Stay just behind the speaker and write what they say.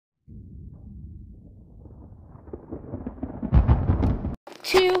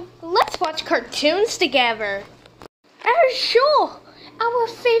Two, let's watch cartoons together. Oh, sure. Our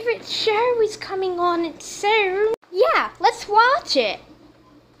favorite show is coming on soon. Yeah, let's watch it.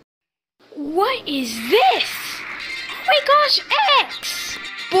 What is this? Oh my gosh, X!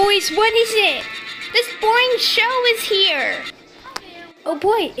 Boys, what is it? This boring show is here. Oh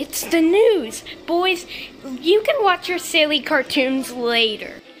boy, it's the news. Boys, you can watch your silly cartoons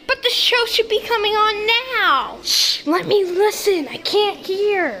later. But the show should be coming on now. Shh, let me listen. I can't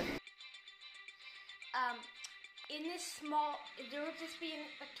hear. There will just be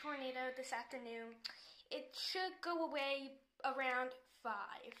a tornado this afternoon. It should go away around 5.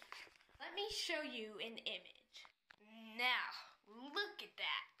 Let me show you an image. Now, look at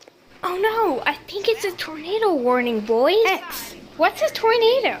that. Oh no, I think it's a tornado warning, boys. X, what's a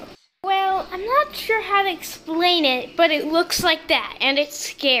tornado? Well, I'm not sure how to explain it, but it looks like that, and it's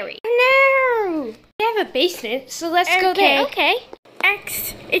scary. No! We have a basement, so let's go there. Okay.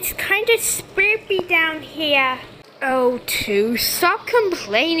 X, it's kind of spooky down here. Oh, Two, stop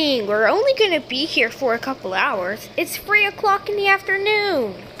complaining. We're only gonna be here for a couple hours. It's 3 o'clock in the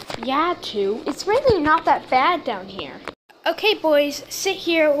afternoon. Yeah, Two, it's really not that bad down here. Okay, boys, sit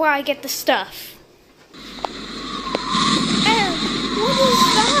here while I get the stuff. What is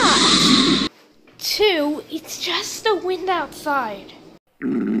that? Two, it's just the wind outside.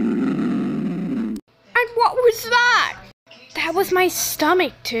 And what was that? That was my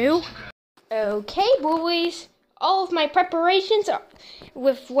stomach, Two. Okay, boys. All of my preparations are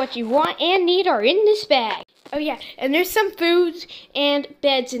with what you want and need are in this bag. Oh yeah, and there's some foods and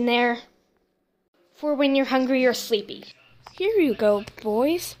beds in there for when you're hungry or sleepy. Here you go,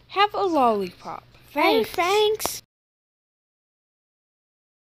 boys. Have a lollipop. Thanks. Hey, thanks.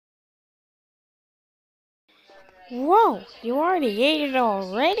 Whoa, you already ate it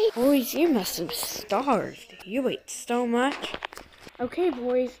already? Boys, you must have starved. You ate so much. Okay,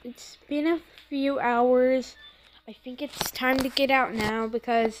 boys, it's been a few hours. I think it's time to get out now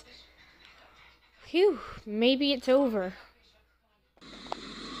because, phew, maybe it's over.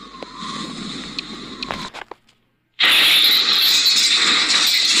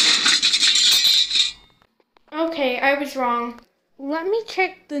 Okay, I was wrong. Let me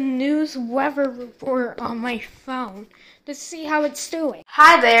check the news weather report on my phone to see how it's doing.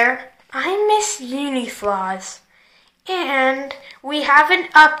 Hi there, I'm Miss Uniflaws, and we have an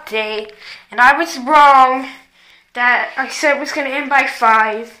update, and I was wrong that I said it was going to end by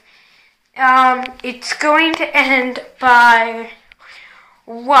 5. It's going to end by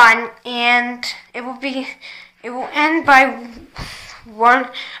 1, and it will end by 1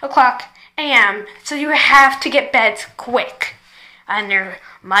 o'clock a.m. So you have to get beds quick. And there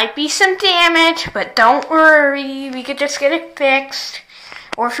might be some damage, but don't worry, we could just get it fixed.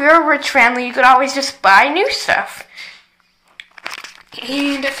 Or if you're a rich family, you could always just buy new stuff.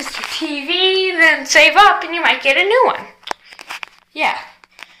 And if it's your TV, then save up and you might get a new one. Yeah,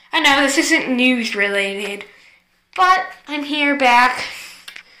 I know this isn't news related, but I'm here back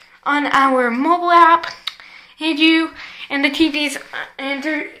on our mobile app, and the TVs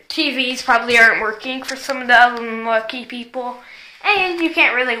probably aren't working for some of the unlucky people, and you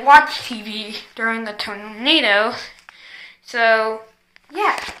can't really watch TV during the tornado. So,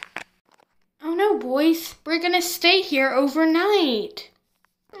 yeah. Oh no, boys, we're gonna stay here overnight.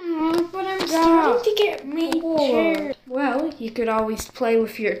 But I'm starting to get bored. Well, you could always play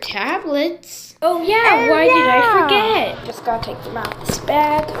with your tablets. Oh yeah, why did I forget? Just gotta take them out of this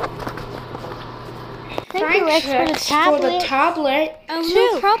bag. Thank you, X, for the tablet. Oh,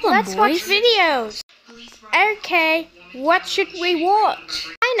 no problem, Let's watch videos. Okay, what should we watch?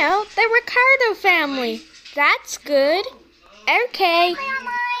 I know, the Ricardo family. That's good. Okay. Hi,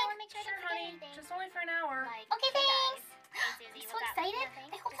 online. Just only for an hour. Okay, thanks. I'm so excited.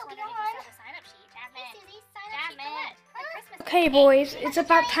 I hope he'll be on. Okay, boys, it's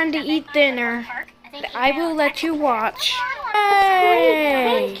about time to eat dinner. I will let you watch.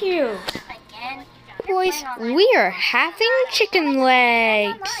 Hey! Thank you. Boys, we are having chicken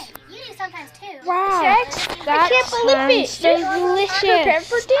legs. Wow, I can't believe it. So delicious. Prepared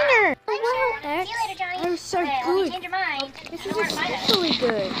for dinner. Oh, wow, X, they're so okay, good. Change your mind. This is especially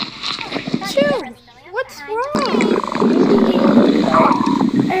good. Chew, what's wrong?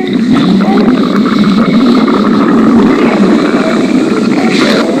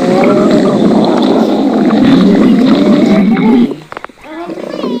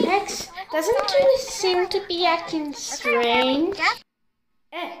 X, doesn't you seem to be acting strange?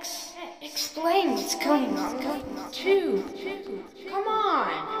 X, explain what's going on. Two, come on.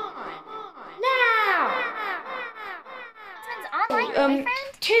 Now! Online,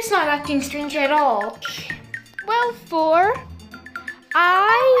 Two's not acting strange at all. Well, 4,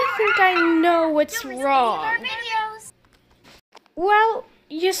 I think I know what's wrong. Well,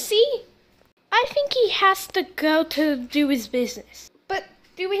 you see, I think he has to go to do his business. But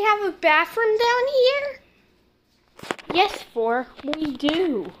do we have a bathroom down here? Yes, 4, we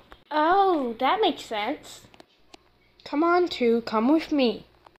do. Oh, that makes sense. Come on, 2, come with me.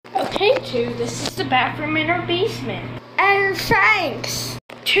 Okay, 2, this is the bathroom in our basement. Oh, thanks.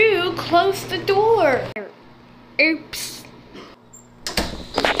 2, close the door. Oops.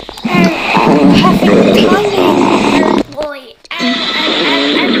 Perfect timing. Boy.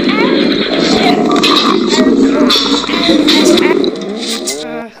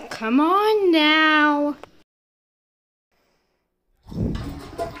 Come on now.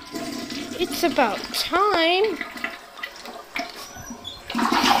 It's about time.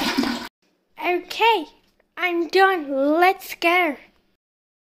 Okay, I'm done. Let's go.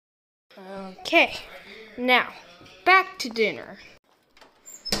 Okay, now back to dinner.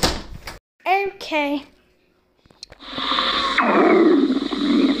 Okay.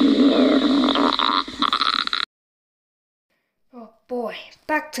 Oh boy,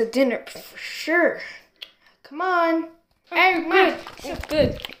 back to dinner for sure. Come on. Oh, good. So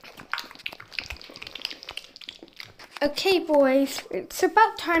good. Okay, boys, it's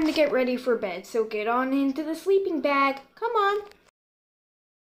about time to get ready for bed, so get on into the sleeping bag. Come on.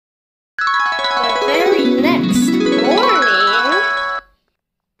 The very next morning.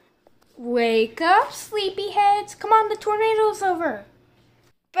 Wake up, sleepyheads. Come on, the tornado's over.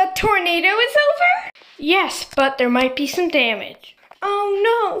 The tornado is over? Yes, but there might be some damage. Oh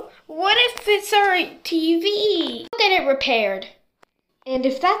no, what if it's our TV? We'll get it repaired. And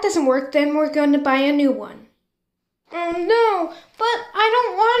if that doesn't work, then we're going to buy a new one. Oh no, but I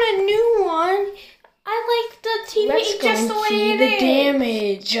don't want a new one. I like the TV just the way it is. Let's go and see the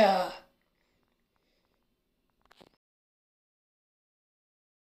damage.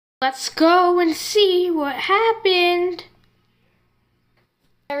 Let's go and see what happened.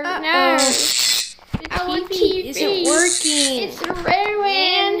 No. Our TV isn't working. It's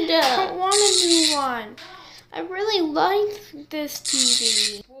ruined. I don't want a new one. I really like this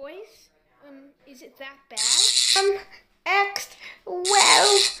TV. Boys, is it that bad? X,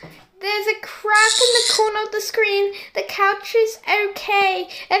 well, there's a crack in the corner of the screen. The couch is okay.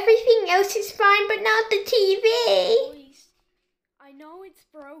 Everything else is fine, but not the TV. Boys, I know it's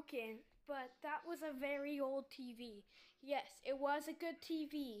broken, but that was a very old TV. Yes, it was a good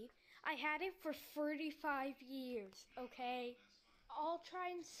TV. I had it for 35 years, okay? I'll try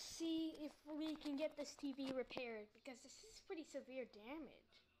and see if we can get this TV repaired, because this is pretty severe damage.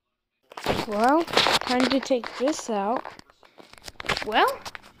 Well, time to take this out. Well,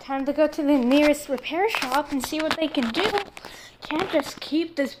 time to go to the nearest repair shop and see what they can do. Can't just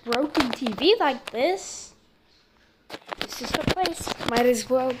keep this broken TV like this. This is the place. Might as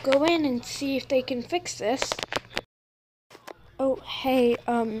well go in and see if they can fix this. Oh, hey,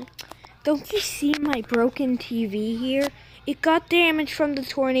 don't you see my broken TV here? It got damaged from the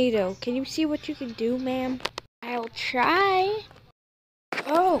tornado. Can you see what you can do, ma'am? I'll try.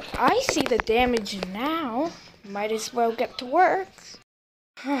 Oh, I see the damage now. Might as well get to work.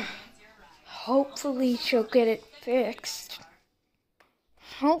 Hopefully she'll get it fixed.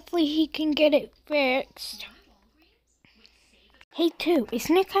 Hopefully he can get it fixed. Hey, 2,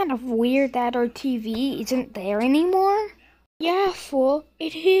 isn't it kind of weird that our TV isn't there anymore? Yeah, 4,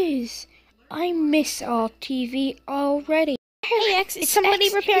 it is. I miss our TV already. Hey, X, is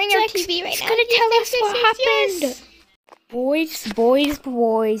somebody repairing our TV right now? It's gonna tell us what happened.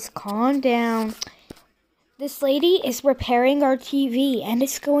 Boys, calm down. This lady is repairing our TV, and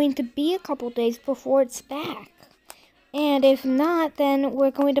it's going to be a couple days before it's back. And if not, then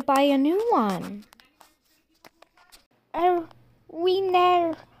we're going to buy a new one. Oh, we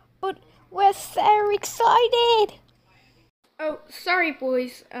know, but we're so excited. Oh, sorry,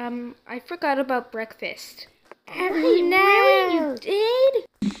 boys. I forgot about breakfast. Oh, no. Really? You did?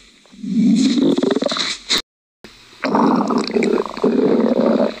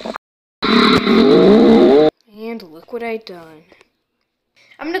 And look what I done.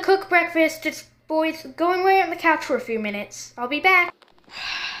 I'm gonna cook breakfast. Just, boys, go and lay on the couch for a few minutes. I'll be back.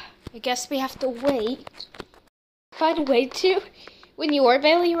 I guess we have to wait. By the way, 2, when your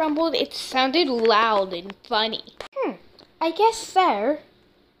belly rumbled, it sounded loud and funny. I guess so.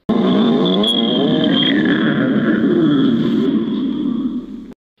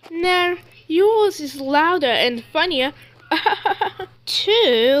 No, yours is louder and funnier.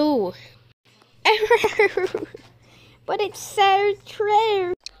 2. But it's so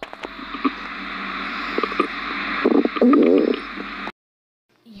true.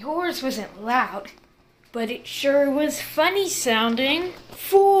 Yours wasn't loud. but it sure was funny sounding.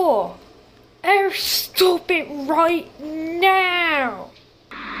 4. Stop it right now!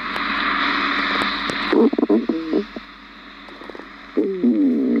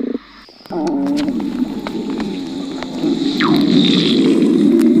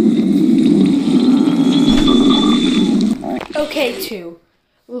 Okay, 2.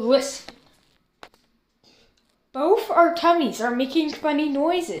 Listen. Both our tummies are making funny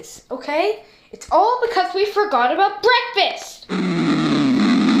noises, okay? It's all because we forgot about breakfast!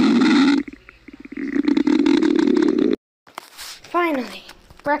 Finally,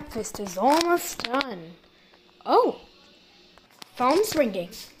 breakfast is almost done. Oh, phone's ringing.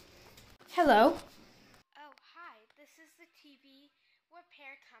 Hello? Oh, hi. This is the TV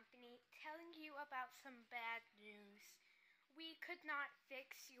repair company telling you about some bad news. We could not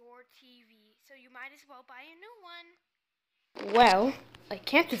fix your TV, so you might as well buy a new one. Well, I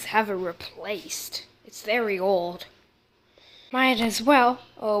can't just have it replaced. It's very old. Might as well.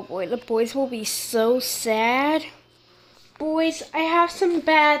 Oh boy, the boys will be so sad. Boys, I have some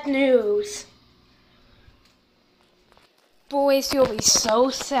bad news. Boys, you'll be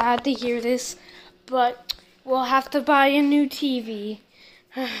so sad to hear this, but we'll have to buy a new TV.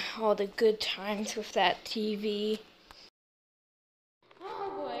 All the good times with that TV.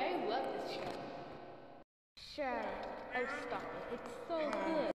 Oh boy, I love this show. Sure. Oh, stop it. It's so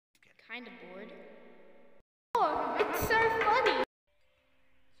good. Kinda bored. Oh, it's so funny.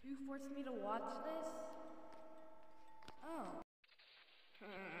 You forced me to watch this? Oh.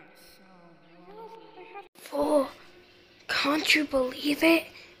 Oh, can't you believe it?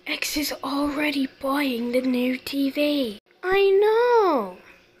 X is already buying the new TV. I know.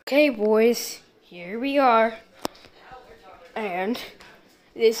 Okay, boys, here we are. And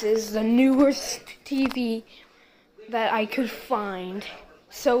this is the newest TV that I could find.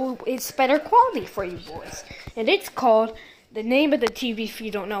 So it's better quality for you boys. And it's called, the name of the TV, if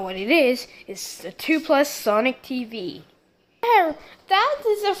you don't know what it is the 2+ Sonic TV. Oh, that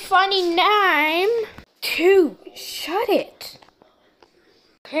is a funny name. 2, shut it.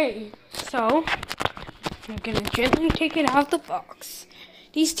 Okay, so I'm gonna gently take it out of the box.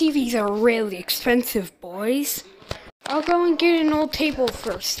 These TVs are really expensive, boys. I'll go and get an old table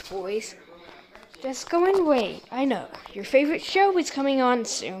first, boys. Just go and wait. I know, your favorite show is coming on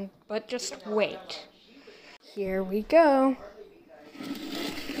soon, but just wait. Here we go.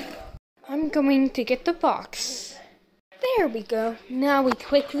 I'm going to get the box. There we go. Now we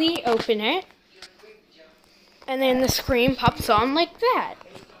quickly open it. And then the screen pops on like that.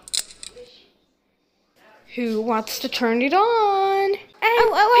 Who wants to turn it on? I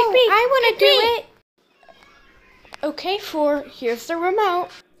want to do it. Okay, 4, here's the remote.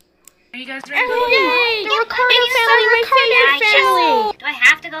 Are you guys ready? Yay! The Ricardo family, my favorite family! Do I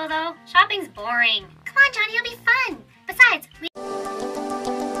have to go, though? Shopping's boring. Come on, Johnny, it'll be fun.